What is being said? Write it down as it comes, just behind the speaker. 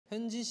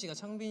현진 씨가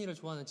창빈이를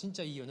좋아하는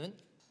진짜 이유는?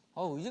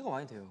 의지가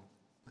많이 돼요.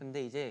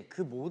 근데 이제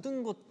그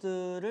모든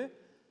것들을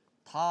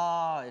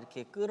다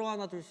이렇게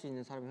끌어안아 줄 수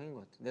있는 사람이 형인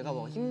것 같아. 내가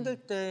뭐 힘들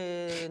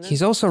때는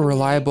He's also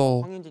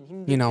reliable,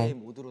 you know,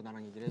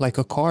 like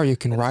a car. You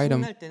can ride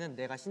him.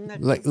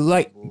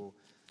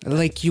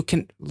 Like you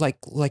can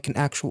like an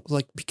actual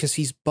because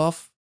he's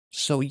buff,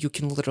 so you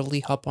can literally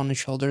hop on his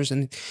shoulders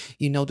and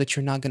you know that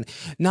you're not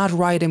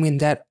ride him in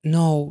that.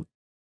 No,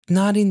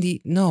 not in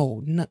the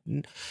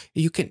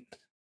you can.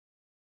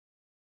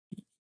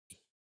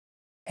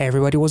 Hey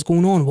everybody, what's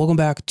going on? Welcome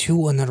back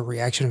to another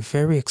reaction. I'm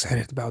very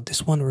excited about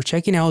this one. We're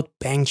checking out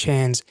Bang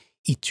Chan's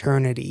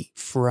Eternity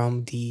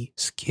from the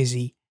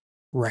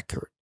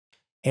SKZ-RECORD.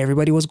 Hey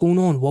everybody, what's going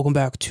on? Welcome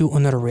back to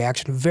another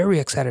reaction. Very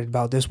excited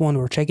about this one.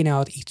 We're checking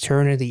out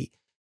Eternity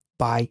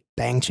by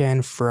Bang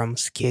Chan from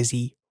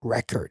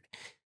SKZ-RECORD.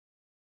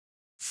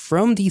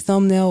 From the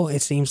thumbnail,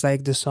 it seems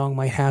like the song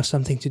might have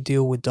something to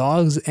do with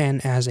dogs,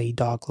 and as a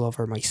dog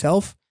lover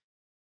myself,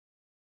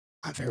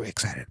 I'm very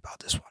excited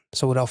about this one.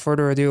 So without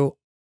further ado,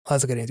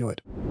 let's get into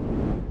it.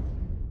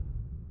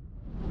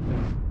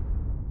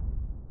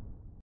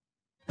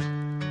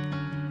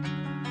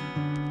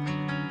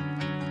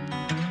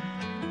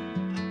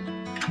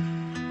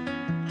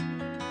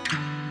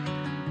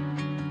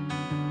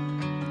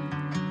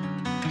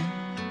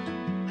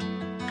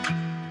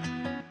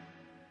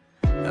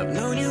 I've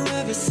known you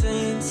ever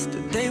since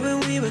the day when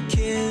we were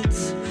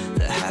kids.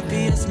 The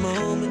happiest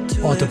moment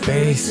to the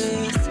bass.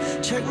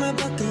 Check my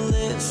bucket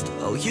list.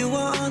 Oh, you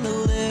are on the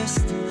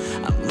list.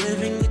 I'm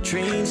living the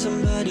dream.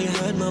 Somebody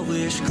heard my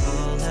wish.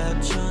 Call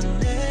out your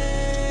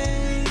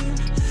name.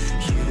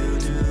 You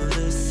do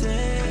the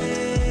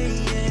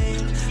same.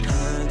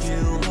 Hug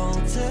you all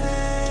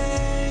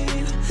day.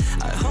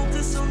 I hope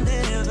this will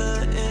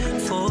never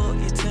end for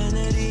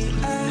eternity.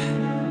 I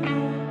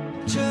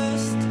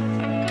just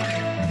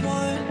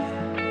want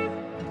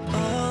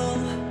all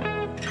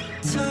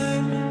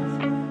time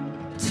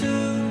to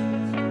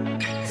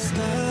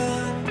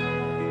stop.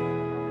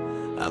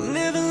 I'm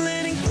never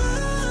letting go.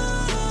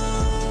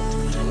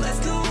 Let's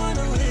go on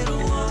a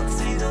little walk,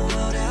 see the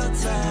world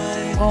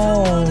outside. Don't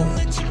wanna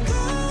let you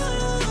go.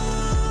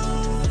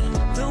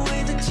 The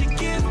way that you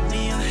give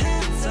me your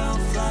hands, I'll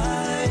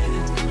fly.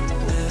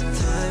 At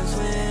times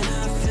when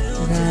I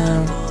feel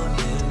down or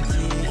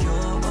empty,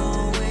 you're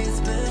always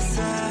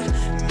beside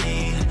me.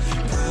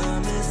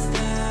 Promise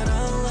that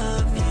I'll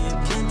love you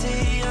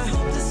plenty. I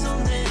hope this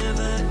will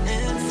never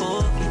end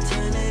for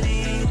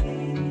eternity.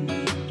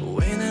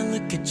 When I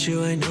look at you,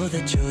 I know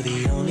that you're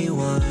the only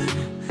one,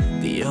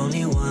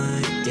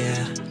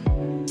 yeah.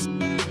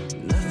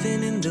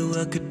 Nothing in the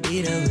world could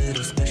beat a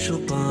little special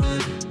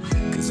bond,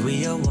 'cause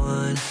we are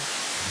one.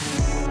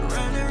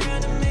 Run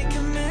around and make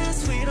a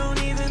mess, we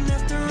don't even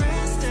have to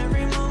rest.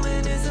 Every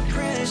moment is a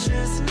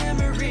precious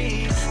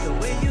memory. The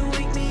way you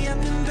wake me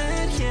up in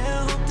bed,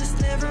 yeah, I hope this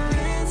never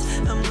ends.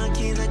 I'm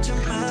lucky that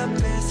you're my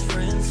best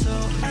friend, so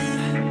I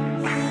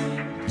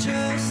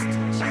just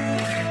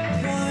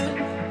want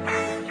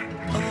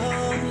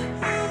all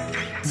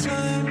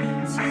time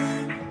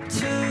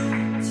to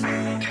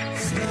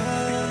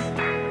stop.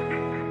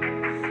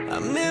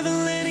 I'm never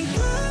letting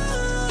go.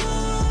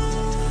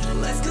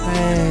 Let's go on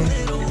a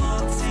little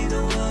walk, see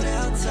the world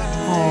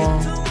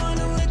outside. Don't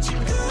wanna let you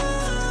go.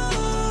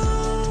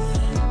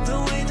 The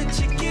way that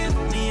you give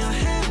me your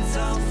hands,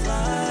 I'll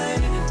fly.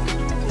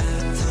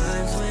 At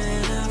times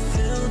when I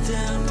feel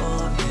down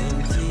or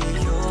empty,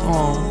 you're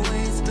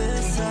always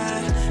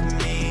beside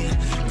me.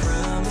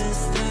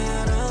 Promise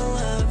that I'll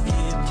love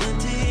you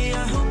plenty. I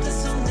hope this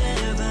will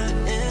never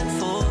end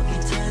for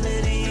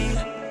eternity.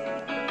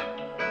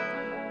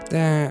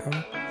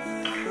 Damn.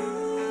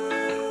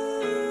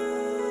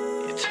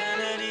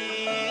 Eternity.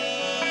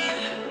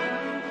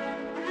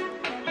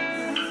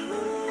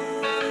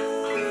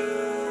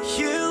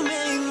 You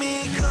make me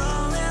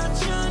call out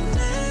your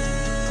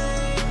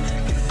name.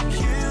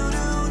 You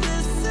do the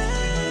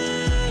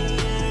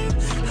same.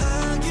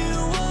 Hug you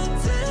all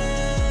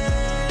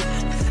day.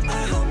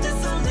 I hope this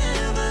will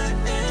never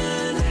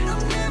end.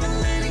 I'm never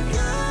letting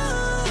go.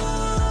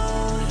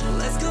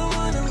 Let's go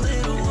on a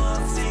little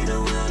walk, see the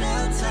world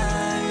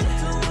outside.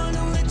 Don't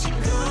wanna let you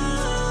go.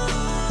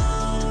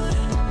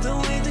 The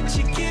way that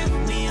you give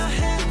me your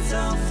hands,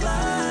 I'll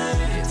fly.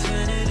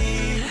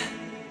 Eternity.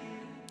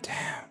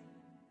 Damn.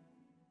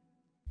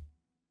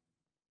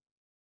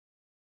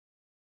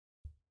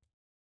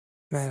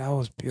 Man, that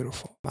was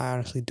beautiful. I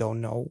honestly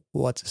don't know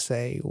what to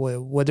say.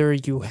 Whether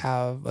you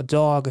have a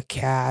dog, a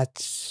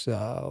cat,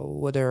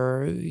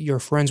 whether you're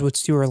friends with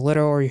Stuart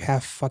Little or you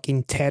have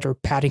fucking Ted or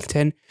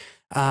Paddington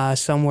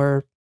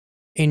somewhere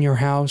in your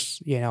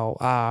house, you know,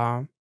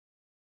 a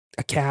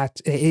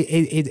cat,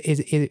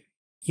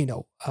 you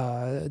know,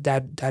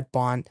 that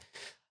bond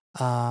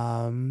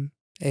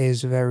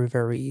is very,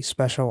 very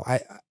special.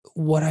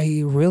 What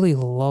I really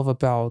love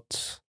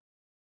about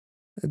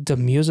the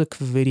music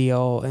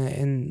video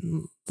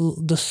and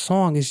the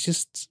song is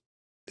just,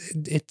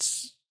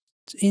 it's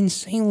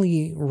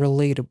insanely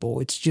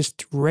relatable. It's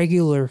just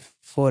regular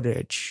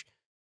footage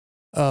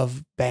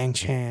of Bang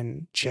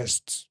Chan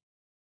just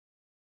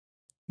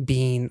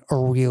being a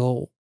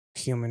real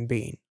human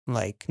being.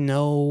 Like,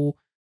 no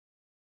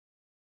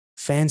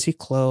fancy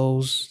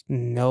clothes,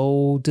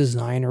 no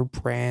designer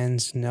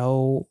brands,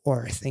 no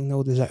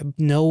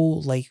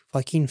like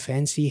fucking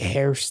fancy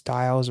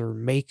hairstyles or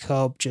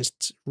makeup,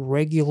 just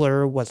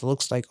regular, what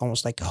looks like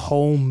almost like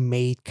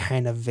homemade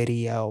kind of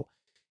video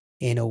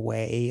in a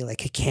way,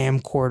 like a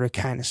camcorder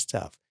kind of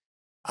stuff.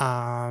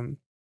 And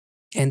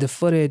the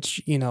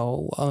footage,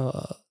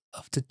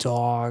 of the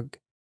dog,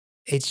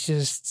 it's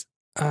just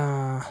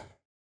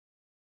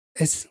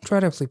it's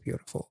incredibly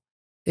beautiful.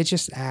 It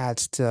just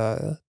adds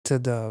to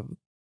the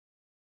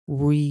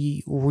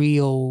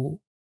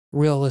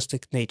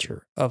realistic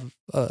nature of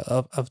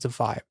the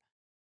vibe.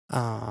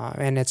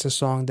 And it's a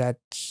song that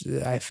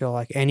I feel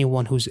like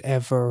anyone who's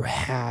ever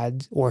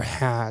had or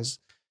has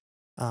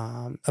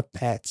a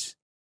pet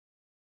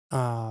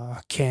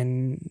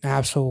can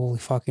absolutely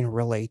fucking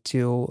relate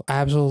to. I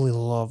absolutely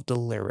love the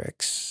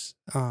lyrics.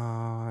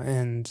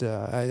 And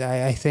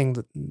I think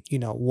that,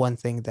 one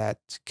thing that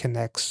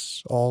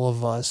connects all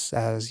of us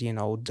as,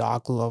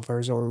 dog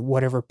lovers or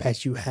whatever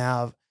pet you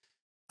have,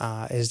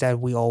 is that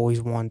we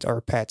always want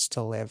our pets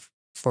to live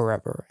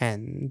forever,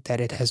 and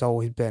that it has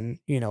always been,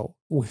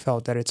 we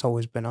felt that it's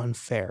always been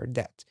unfair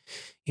that,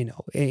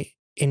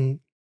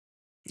 in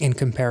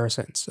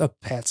comparisons, a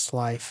pet's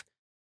life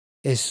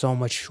is so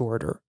much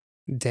shorter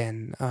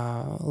than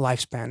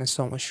lifespan is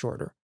so much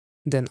shorter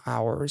than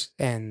ours,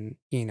 and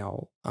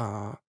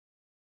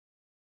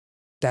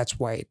that's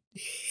why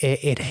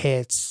it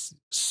hits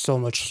so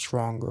much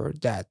stronger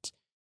that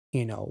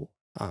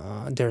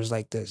there's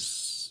like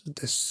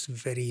this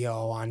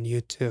video on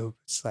YouTube.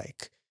 It's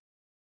like,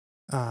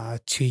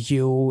 to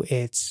you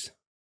it's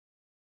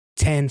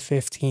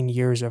 10-15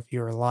 years of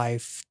your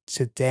life,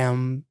 to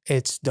them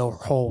it's their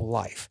whole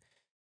life,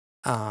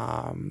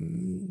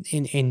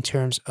 in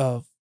terms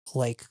of,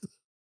 like,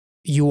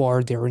 you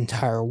are their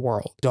entire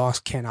world. Dogs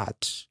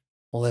cannot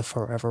live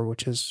forever,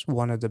 which is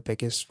one of the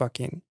biggest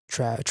fucking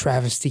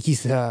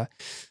travesties in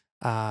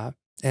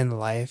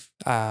life.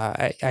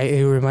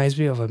 It reminds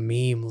me of a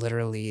meme.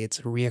 Literally, it's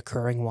a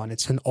reoccurring one.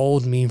 It's an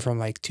old meme from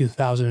like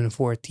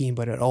 2014,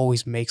 but it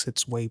always makes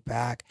its way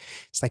back.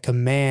 It's like a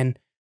man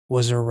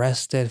was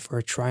arrested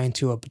for trying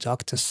to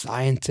abduct a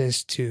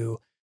scientist to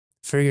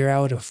figure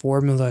out a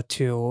formula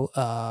to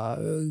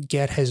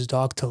get his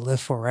dog to live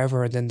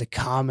forever. And then the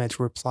comment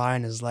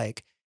replying is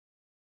like,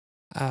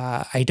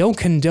 I don't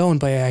condone,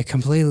 but I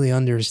completely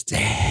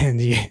understand.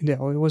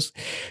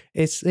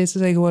 It's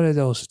like one of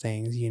those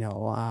things,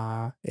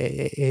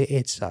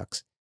 it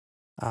sucks.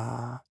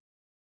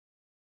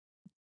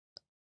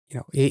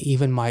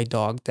 Even my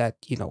dog that,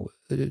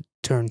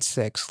 turned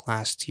 6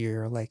 last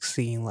year, like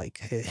seeing like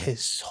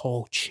his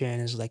whole chin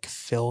is like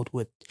filled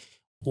with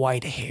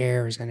white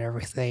hairs and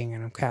everything.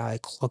 And I'm kind of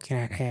like looking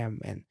at him,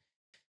 and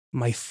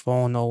my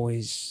phone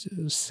always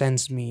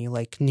sends me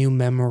like new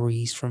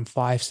memories from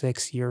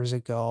 5-6 years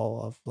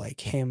ago of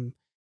like him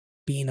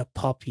being a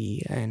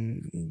puppy,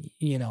 and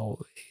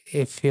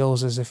it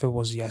feels as if it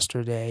was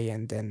yesterday,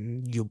 and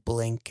then you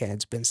blink and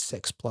it's been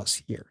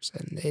 6+ years,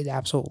 and it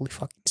absolutely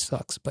fucking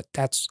sucks. But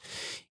that's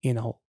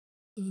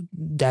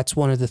that's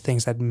one of the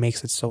things that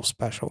makes it so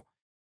special,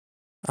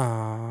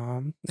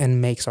 and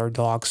makes our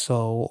dogs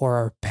or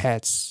our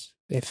pets,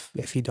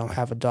 if you don't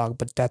have a dog,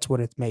 but that's what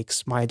it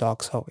makes my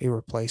dog so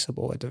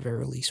irreplaceable, at the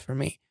very least for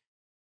me.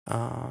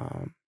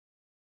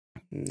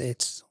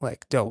 It's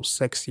like those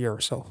 6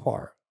 years so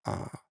far.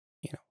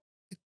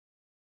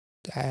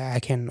 I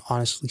can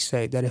honestly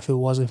say that if it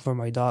wasn't for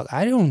my dog,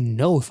 I don't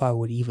know if I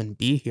would even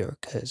be here,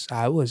 because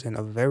I was in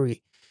a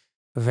very,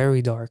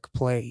 very dark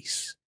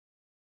place.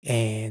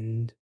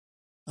 And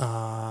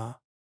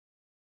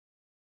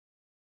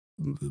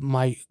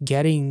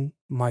getting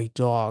my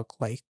dog,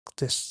 like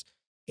this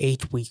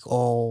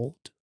 8-week-old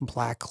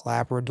black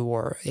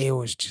Labrador, it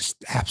was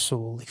just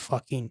absolutely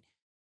fucking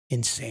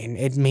insane.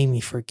 It made me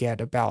forget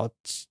about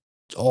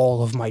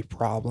all of my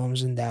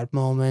problems in that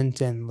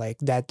moment, and like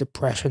that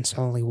depression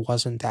suddenly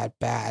wasn't that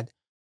bad,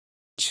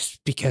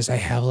 just because I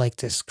have like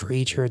this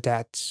creature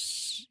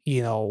that's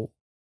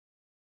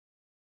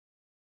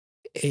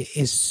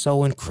is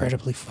so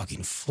incredibly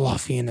fucking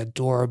fluffy and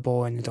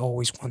adorable, and it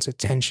always wants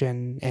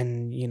attention,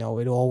 and it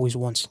always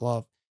wants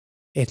love.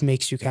 It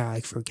makes you kind of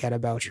like forget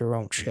about your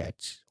own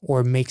shit,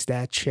 or makes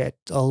that shit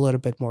a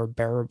little bit more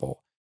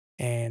bearable.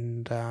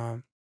 And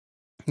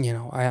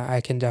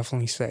I can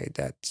definitely say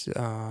that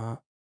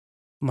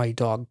my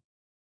dog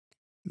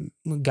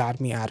got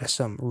me out of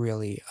some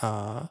really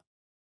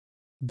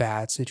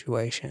bad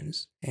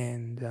situations.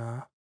 And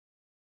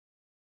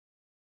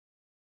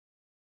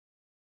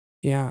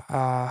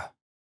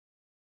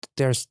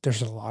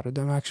there's a lot of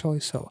them,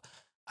 actually. So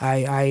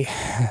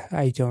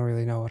I don't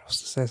really know what else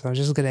to say, so I'm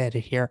just gonna end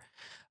it here.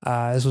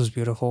 This was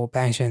beautiful.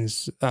 Bang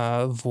Chan's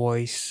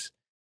voice,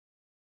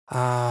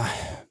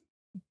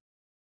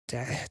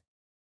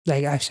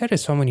 like I've said it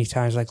so many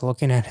times, like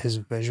looking at his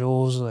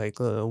visuals, like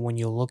when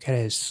you look at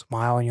his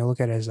smile and you look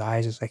at his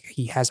eyes, it's like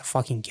he has a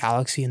fucking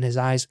galaxy in his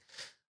eyes.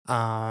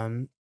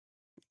 And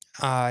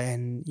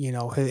you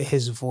know,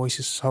 his voice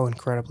is so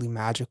incredibly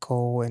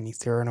magical and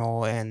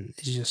ethereal, and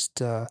it's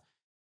just a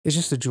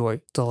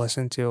joy to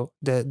listen to.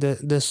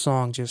 This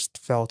song just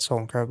felt so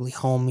incredibly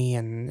homey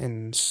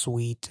and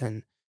sweet,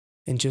 and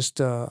just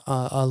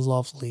a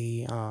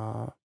lovely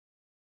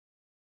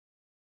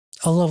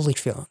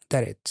feeling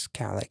that it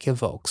kind of like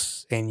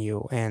evokes in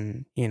you,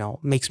 and you know,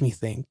 makes me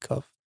think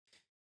of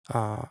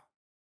uh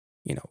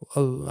you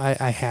know,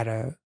 I had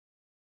a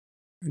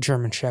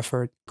German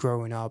Shepherd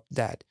growing up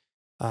that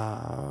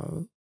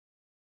uh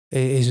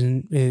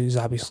is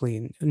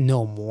obviously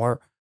no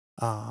more,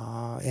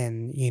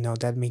 and you know,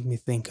 that made me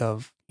think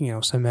of, you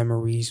know, some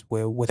memories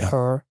with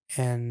her,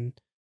 and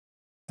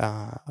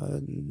uh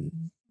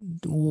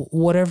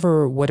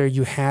whether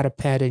you had a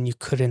pet and you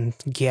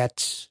couldn't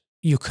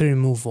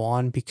move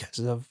on because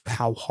of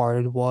how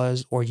hard it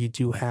was, or you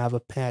do have a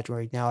pet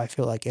right now, I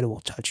feel like it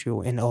will touch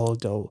you in all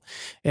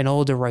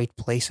the right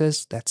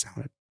places. That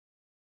sounded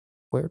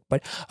weird,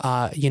 but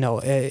you know,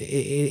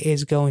 it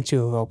is going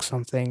to evoke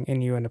something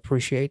in you, and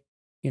appreciate,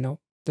 you know,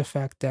 the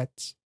fact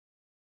that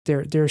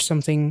there's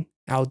something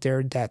out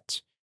there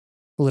that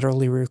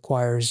literally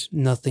requires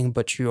nothing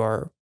but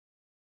yourself,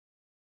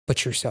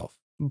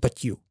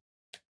 but you,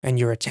 and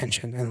your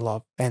attention and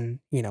love, and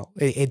you know,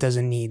 it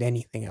doesn't need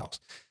anything else.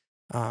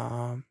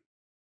 um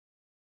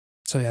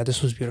so yeah,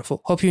 this was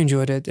beautiful. Hope you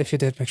enjoyed it. If you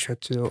did, make sure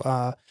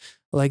to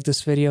like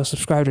this video,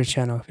 subscribe to the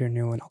channel if you're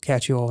new, and I'll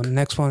catch you all in the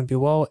next one. Be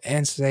well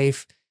and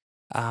safe,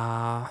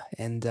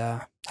 and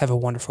have a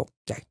wonderful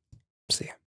day. See ya.